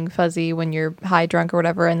memories being fuzzy when you're high, drunk or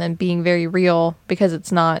whatever, and then being very real because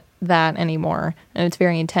it's not that anymore and it's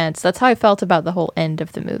very intense. That's how I felt about the whole end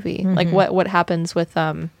of the movie. Like what happens with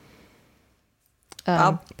Bob?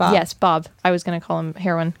 Yes, Bob. I was going to call him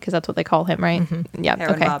Heroin because that's what they call him, right? Yeah.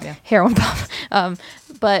 Heroin okay. Bob, yeah. Heroin Bob.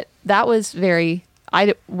 But that was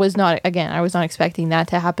I was not expecting that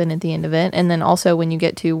to happen at the end of it. And then also when you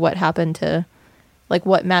get to what happened to, like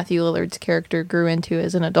what Matthew Lillard's character grew into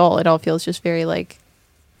as an adult, it all feels just very like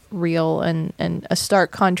real and a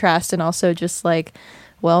stark contrast. And also just like,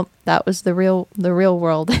 well, that was the real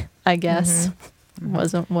world, I guess.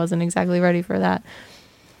 Wasn't exactly ready for that.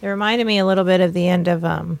 It reminded me a little bit of the end of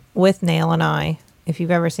With Nail and I, if you've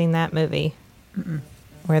ever seen that movie,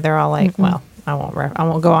 where they're all like, well, I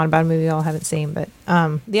won't go on about a movie y'all haven't seen, but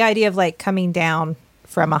the idea of like coming down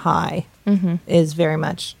from a high is very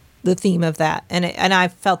much the theme of that, and I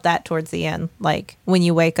felt that towards the end, like when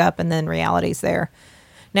you wake up and then reality's there.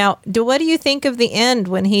 Now, what do you think of the end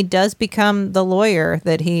when he does become the lawyer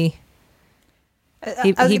that he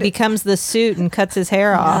becomes the suit and cuts his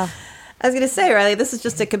hair off? I was going to say, Riley, this is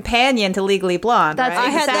just a companion to Legally Blonde, That's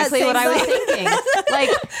right? exactly what I was thinking.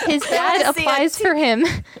 Like, his dad applies for him,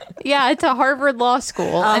 to Harvard Law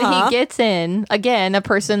School, and he gets in, again, a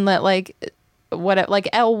person that, like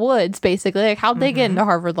Elle Woods, basically. Like, how'd they get into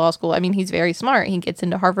Harvard Law School? I mean, he's very smart. He gets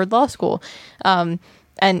into Harvard Law School, and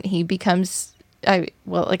he becomes, a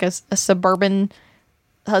suburban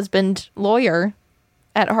husband lawyer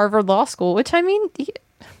at Harvard Law School, which, I mean,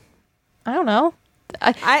 I don't know.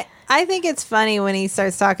 I think it's funny when he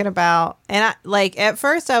starts talking about, and I like at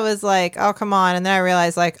first I was like, oh come on, and then I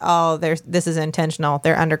realized like, oh, this is intentional.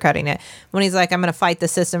 They're undercutting it. When he's like, I'm going to fight the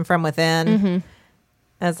system from within.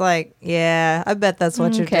 It's like, yeah, I bet that's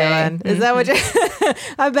what you're doing. Is that what you?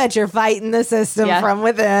 I bet you're fighting the system from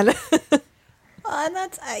within. And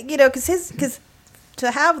that's because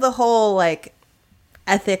to have the whole like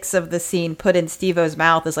ethics of the scene put in Steve-O's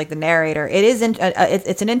mouth as like the narrator,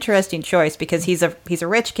 it's an interesting choice because he's a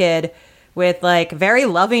rich kid with like very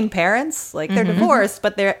loving parents. Like they're divorced,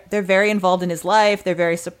 but they're very involved in his life.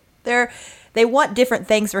 They want different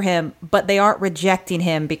things for him, but they aren't rejecting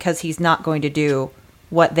him because he's not going to do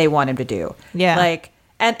what they want him to do. Yeah, like.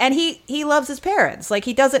 And he loves his parents. Like,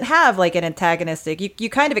 he doesn't have, like, an antagonistic... You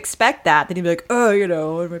kind of expect that he'd be like,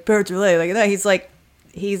 oh, my parents are late. Like, no, he's like...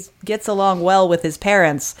 He gets along well with his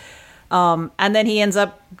parents. And then he ends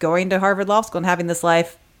up going to Harvard Law School and having this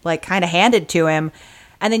life, like, kind of handed to him.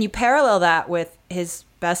 And then you parallel that with his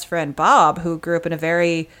best friend, Bob, who grew up in a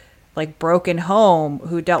very, like, broken home,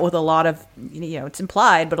 who dealt with a lot of, it's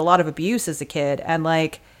implied, but a lot of abuse as a kid. And,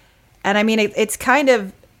 like... And, I mean, it's kind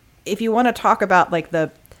of... If you want to talk about like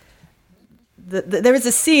the there was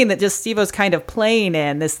a scene that just Steve-O's kind of playing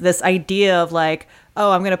in this idea of like,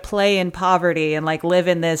 oh, I'm going to play in poverty and like live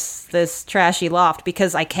in this trashy loft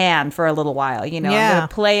because I can for a little while, I'm going to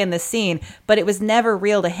play in this scene, but it was never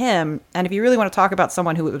real to him. And if you really want to talk about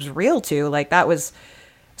someone who it was real to, like that was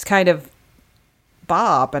kind of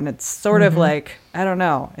Bob, and it's sort of like, I don't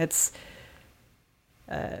know, it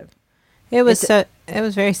was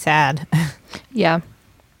very sad. Yeah.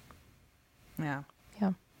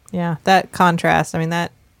 Yeah, that contrast. I mean,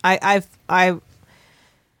 that I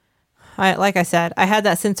like I said, I had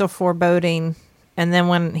that sense of foreboding, and then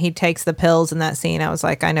when he takes the pills in that scene, I was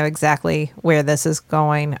like, I know exactly where this is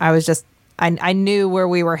going. I was just, I knew where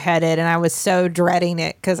we were headed, and I was so dreading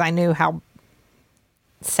it because I knew how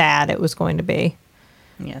sad it was going to be.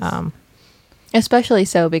 Yes. Especially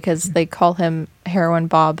so because they call him Heroin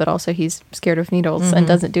Bob, but also he's scared of needles and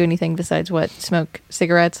doesn't do anything besides smoke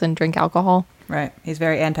cigarettes and drink alcohol. Right. He's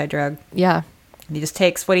very anti-drug. Yeah. And he just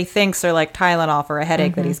takes what he thinks are like Tylenol for a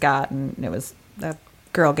headache that he's got, and it was the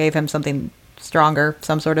girl gave him something stronger,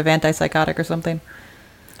 some sort of antipsychotic or something.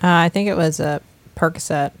 I think it was a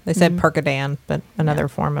Percocet. They said Percodan, but another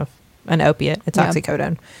form of an opiate. It's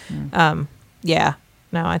oxycodone. Yeah.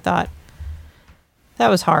 No, I thought that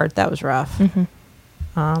was hard. That was rough.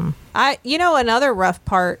 Another rough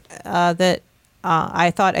part that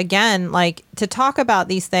I thought, again, like, to talk about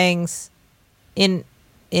these things in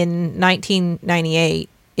 1998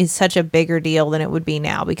 is such a bigger deal than it would be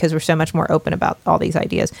now because we're so much more open about all these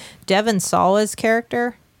ideas. Devon Sawa's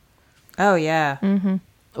character. Oh, yeah.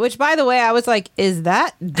 Which, by the way, I was like, is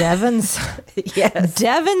that Devon? Yes.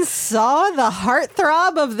 Devon Sawa, the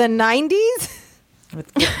heartthrob of the 90s?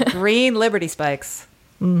 With green Liberty spikes.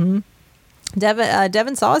 Devon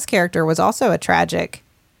Sawa's character was also a tragic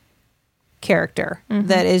character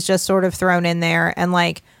that is just sort of thrown in there and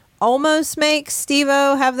like almost makes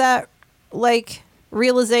Steve-O have that like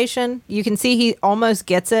realization. You can see he almost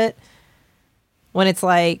gets it when it's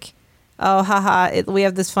like, oh, haha, we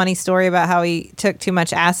have this funny story about how he took too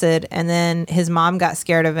much acid and then his mom got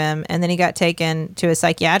scared of him and then he got taken to a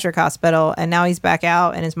psychiatric hospital and now he's back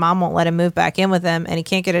out and his mom won't let him move back in with him and he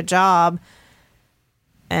can't get a job.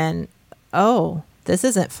 And, oh, this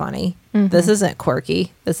isn't funny. This isn't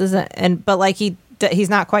quirky. This isn't, but like he's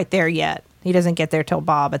not quite there yet. He doesn't get there till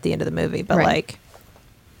Bob at the end of the movie, but like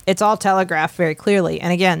it's all telegraphed very clearly.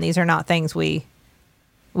 And again, these are not things we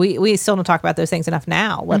still don't talk about those things enough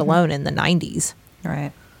now, let alone in the 90s.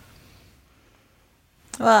 Right.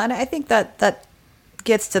 Well, and I think that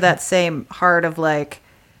gets to that same heart of like,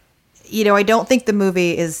 I don't think the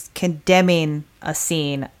movie is condemning a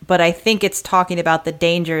scene, but I think it's talking about the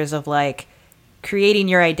dangers of like creating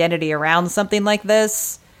your identity around something like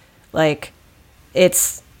this. Like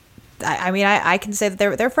it's, I mean, I can say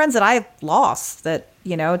that they're friends that I've lost that,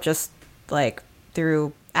 just like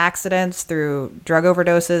through accidents, through drug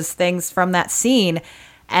overdoses, things from that scene.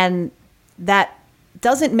 And that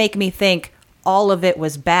doesn't make me think all of it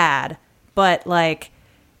was bad, but like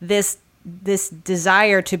this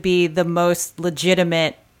desire to be the most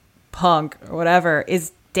legitimate punk or whatever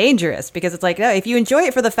is dangerous because it's like, no, if you enjoy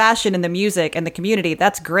it for the fashion and the music and the community,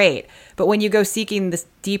 that's great. But when you go seeking this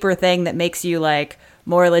deeper thing that makes you like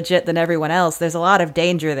more legit than everyone else, there's a lot of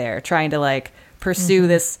danger there trying to like pursue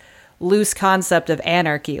this loose concept of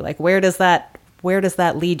anarchy. Like where does that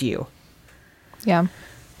lead you? Yeah.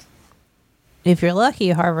 If you're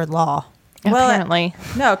lucky, Harvard Law. Well, apparently.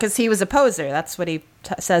 No, because he was a poser. That's what he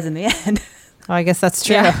says in the end. Oh, I guess that's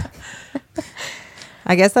true. Yeah.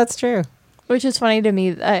 I guess that's true. Which is funny to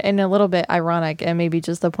me and a little bit ironic, and maybe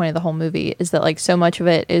just the point of the whole movie is that like so much of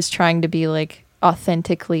it is trying to be like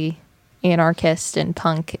authentically anarchist and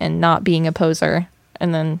punk and not being a poser.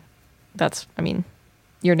 And then that's, I mean,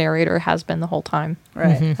 your narrator has been the whole time.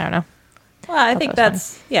 Right. I don't know. Well, I think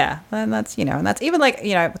that's, and that's, and that's even like,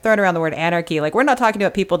 throwing around the word anarchy. Like we're not talking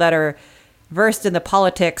about people that are versed in the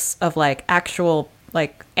politics of like actual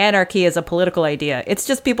like anarchy as a political idea. It's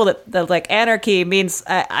just people that like anarchy means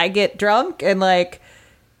I get drunk and like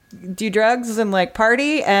do drugs and like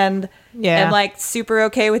party and like super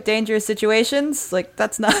okay with dangerous situations. Like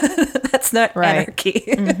that's not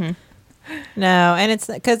anarchy. No, and it's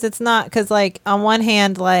because like on one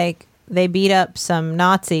hand, like they beat up some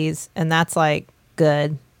Nazis and that's like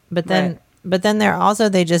good, but then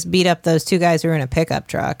they just beat up those two guys who were in a pickup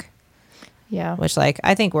truck. Yeah. Which, like,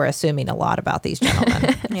 I think we're assuming a lot about these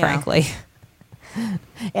gentlemen, frankly.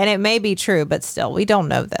 And it may be true, but still, we don't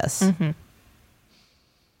know this.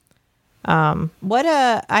 I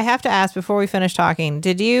have to ask before we finish talking,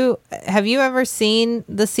 have you ever seen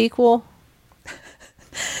the sequel?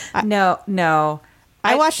 No.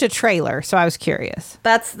 I watched a trailer, so I was curious.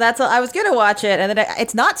 That's I was gonna watch it, and then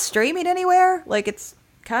it's not streaming anywhere. Like it's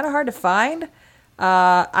kind of hard to find.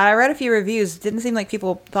 I read a few reviews. Didn't seem like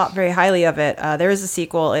people thought very highly of it. There is a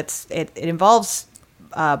sequel. It involves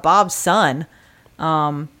Bob's son,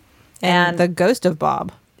 and the ghost of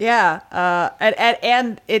Bob. Yeah,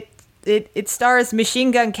 and it stars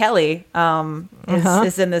Machine Gun Kelly.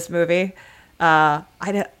 Is in this movie. I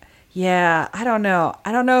don't know.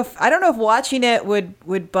 I don't know if watching it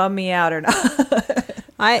would bum me out or not.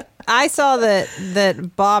 I saw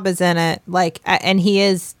that Bob is in it, like, and he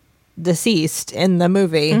is deceased in the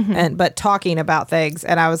movie, but talking about things,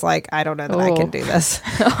 and I was like, I don't know that I can do this.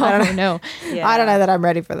 I don't know. Yeah. I don't know that I'm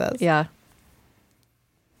ready for this. Yeah.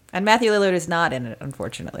 And Matthew Lillard is not in it,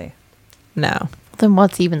 unfortunately. No. Then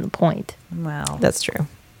what's even the point? Well, That's true.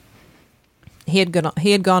 He had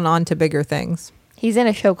gone on to bigger things. He's in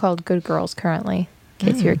a show called Good Girls currently,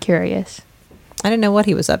 in case you're curious. I didn't know what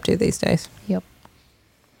he was up to these days. Yep.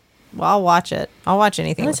 Well, I'll watch it. I'll watch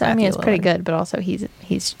anything. With I mean, Matthew it's pretty Lillard. good, but also he's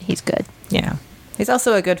good. Yeah. he's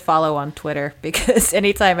also a good follow on Twitter because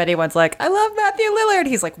anytime anyone's like, I love Matthew Lillard,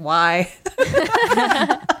 he's like, why?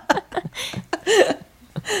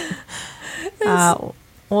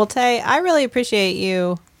 Well, Tay, I really appreciate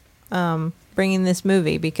you bringing this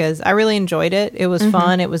movie because I really enjoyed it. It was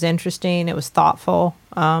fun. It was interesting. It was thoughtful.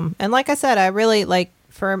 And like I said, I really like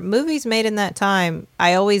for movies made in that time.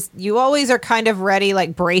 You always are kind of ready,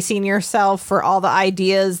 like bracing yourself for all the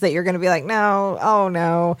ideas that you're going to be like, no, oh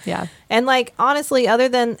no. Yeah. And like, honestly, other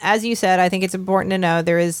than, as you said, I think it's important to know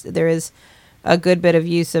there is a good bit of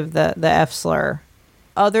use of the F slur.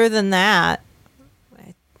 Other than that,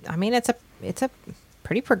 I mean, it's a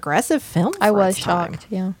pretty progressive film. I for was its time. shocked.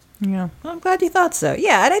 Yeah. Yeah, well, I'm glad you thought so.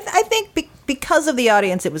 Yeah, and I think because of the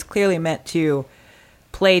audience, it was clearly meant to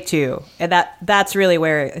play to, and that's really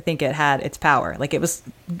where I think it had its power. Like, it was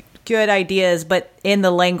good ideas, but in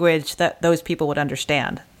the language that those people would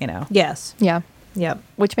understand. You know. Yes. Yeah. Yep.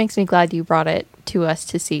 Which makes me glad you brought it to us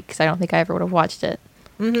to see because I don't think I ever would have watched it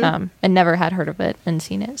and never had heard of it and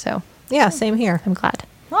seen it. So Yeah. Same here. I'm glad.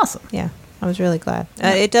 Awesome. Yeah. I was really glad.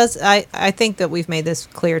 It does. I think that we've made this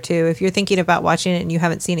clear too. If you're thinking about watching it and you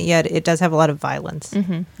haven't seen it yet, it does have a lot of violence.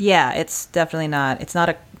 Yeah, it's definitely not. It's not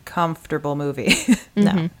a comfortable movie.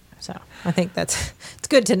 No. So I think it's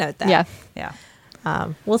good to note that. Yeah.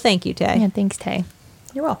 Yeah. Well, thank you, Tay. Yeah. Thanks, Tay.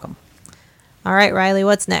 You're welcome. All right, Riley,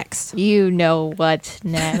 what's next? You know what's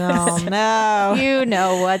next. Oh no. You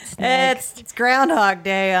know what's next. It's Groundhog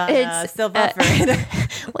Day on It's, Still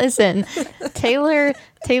Buffering. Listen,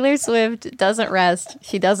 Taylor Swift doesn't rest.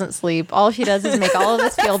 She doesn't sleep. All she does is make all of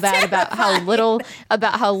us feel bad about how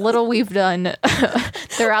little we've done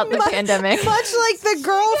throughout the pandemic. Much like the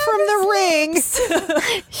girl from The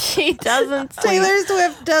Ring, She doesn't sleep. Taylor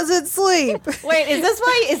Swift doesn't sleep. Wait, is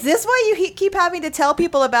this why you keep having to tell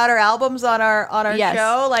people about our albums on our Yes.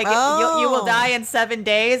 show? Like, you will Oh. die in 7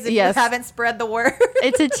 days if Yes. you haven't spread the word.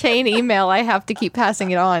 It's a chain email. I have to keep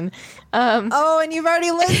passing it on. Oh, and you've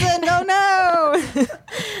already listened. Oh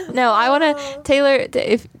no. No, I want to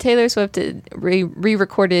if Taylor Swift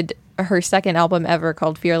re-recorded her second album ever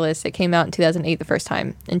called Fearless. It came out in 2008 the first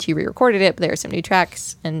time, and she re-recorded it. But there are some new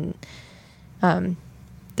tracks, and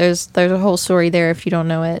there's a whole story there if you don't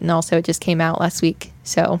know it. And also, it just came out last week,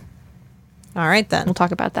 so All right then. we'll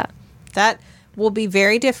talk about that. That will be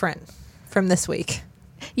very different from this week.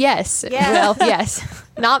 Yes. Yeah. Well, yes.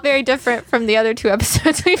 Not very different from the other 2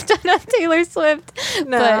 episodes we've done on Taylor Swift.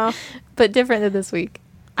 No. But different than this week.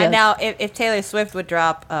 And Yes. now, if Taylor Swift would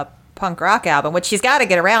drop a punk rock album, which she's got to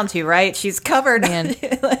get around to, right? She's covered. Man.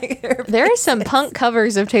 Like, her There are some punk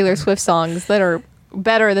covers of Taylor Swift songs that are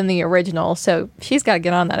better than the original, so she's got to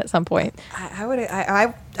get on that at some point. I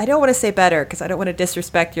don't want to say better because I don't want to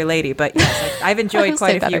disrespect your lady, but yes, I've enjoyed I'll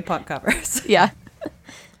quite say a few better. punk covers. Yeah.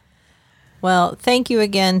 Well, thank you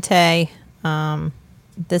again, Tay.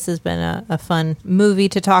 This has been a fun movie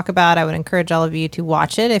to talk about. I would encourage all of you to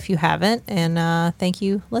watch it if you haven't. And thank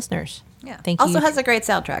you, listeners. Yeah. Thank Also you. has a great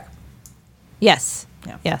soundtrack. Yes.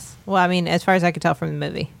 Yeah. Yes. Well, I mean, as far as I could tell from the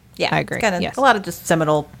movie. Yeah, I agree. It's kind of Yes. a lot of just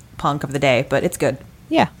seminal punk of the day, but it's good.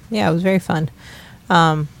 Yeah. Yeah, it was very fun.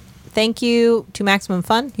 Thank you to Maximum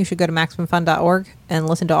Fun. You should go to MaximumFun.org and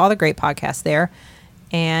listen to all the great podcasts there.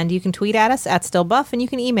 And you can tweet at us at StillBuff, and you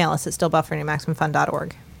can email us at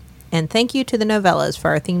stillbuffering@MaximumFun.org. And thank you to the Novellas for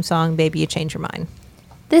our theme song, Baby You Change Your Mind.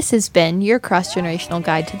 This has been your cross-generational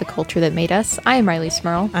guide to the culture that made us. I am Riley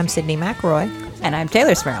Smurl. I'm Sydney McRoy. And I'm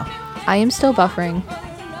Taylor Smurl. I am still buffering.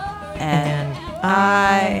 And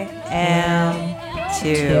I am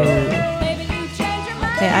too.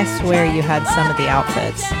 Hey, I swear you had some of the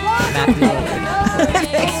outfits that Matthew Lillard.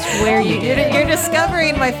 I swear you did. You're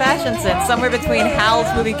discovering my fashion sense somewhere between Howl's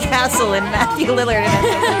Moving Castle and Matthew Lillard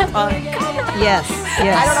and SLC punk. Yes,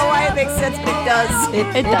 yes. I don't know why it makes sense, but it does.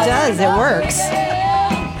 It does. It works.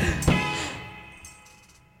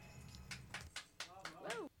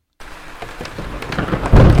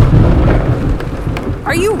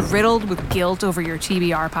 Are you riddled with guilt over your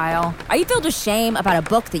TBR pile? Are you filled with shame about a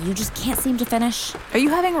book that you just can't seem to finish? Are you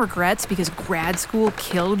having regrets because grad school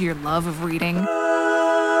killed your love of reading?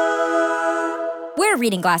 We're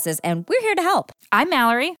Reading Glasses, and we're here to help. I'm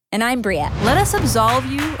Mallory. And I'm Bria. Let us absolve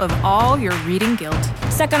you of all your reading guilt.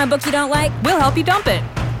 Stuck on a book you don't like? We'll help you dump it.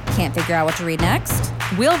 Can't figure out what to read next?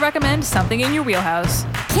 We'll recommend something in your wheelhouse.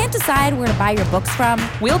 Can't decide where to buy your books from?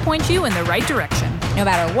 We'll point you in the right direction. No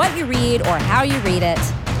matter what you read or how you read it,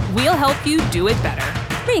 We'll help you do it better.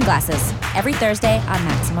 Reading Glasses, every Thursday on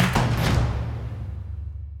Maximum Fun.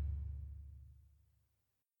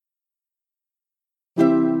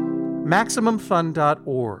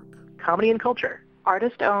 MaximumFun.org. Comedy and culture.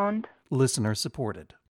 Artist owned. Listener supported.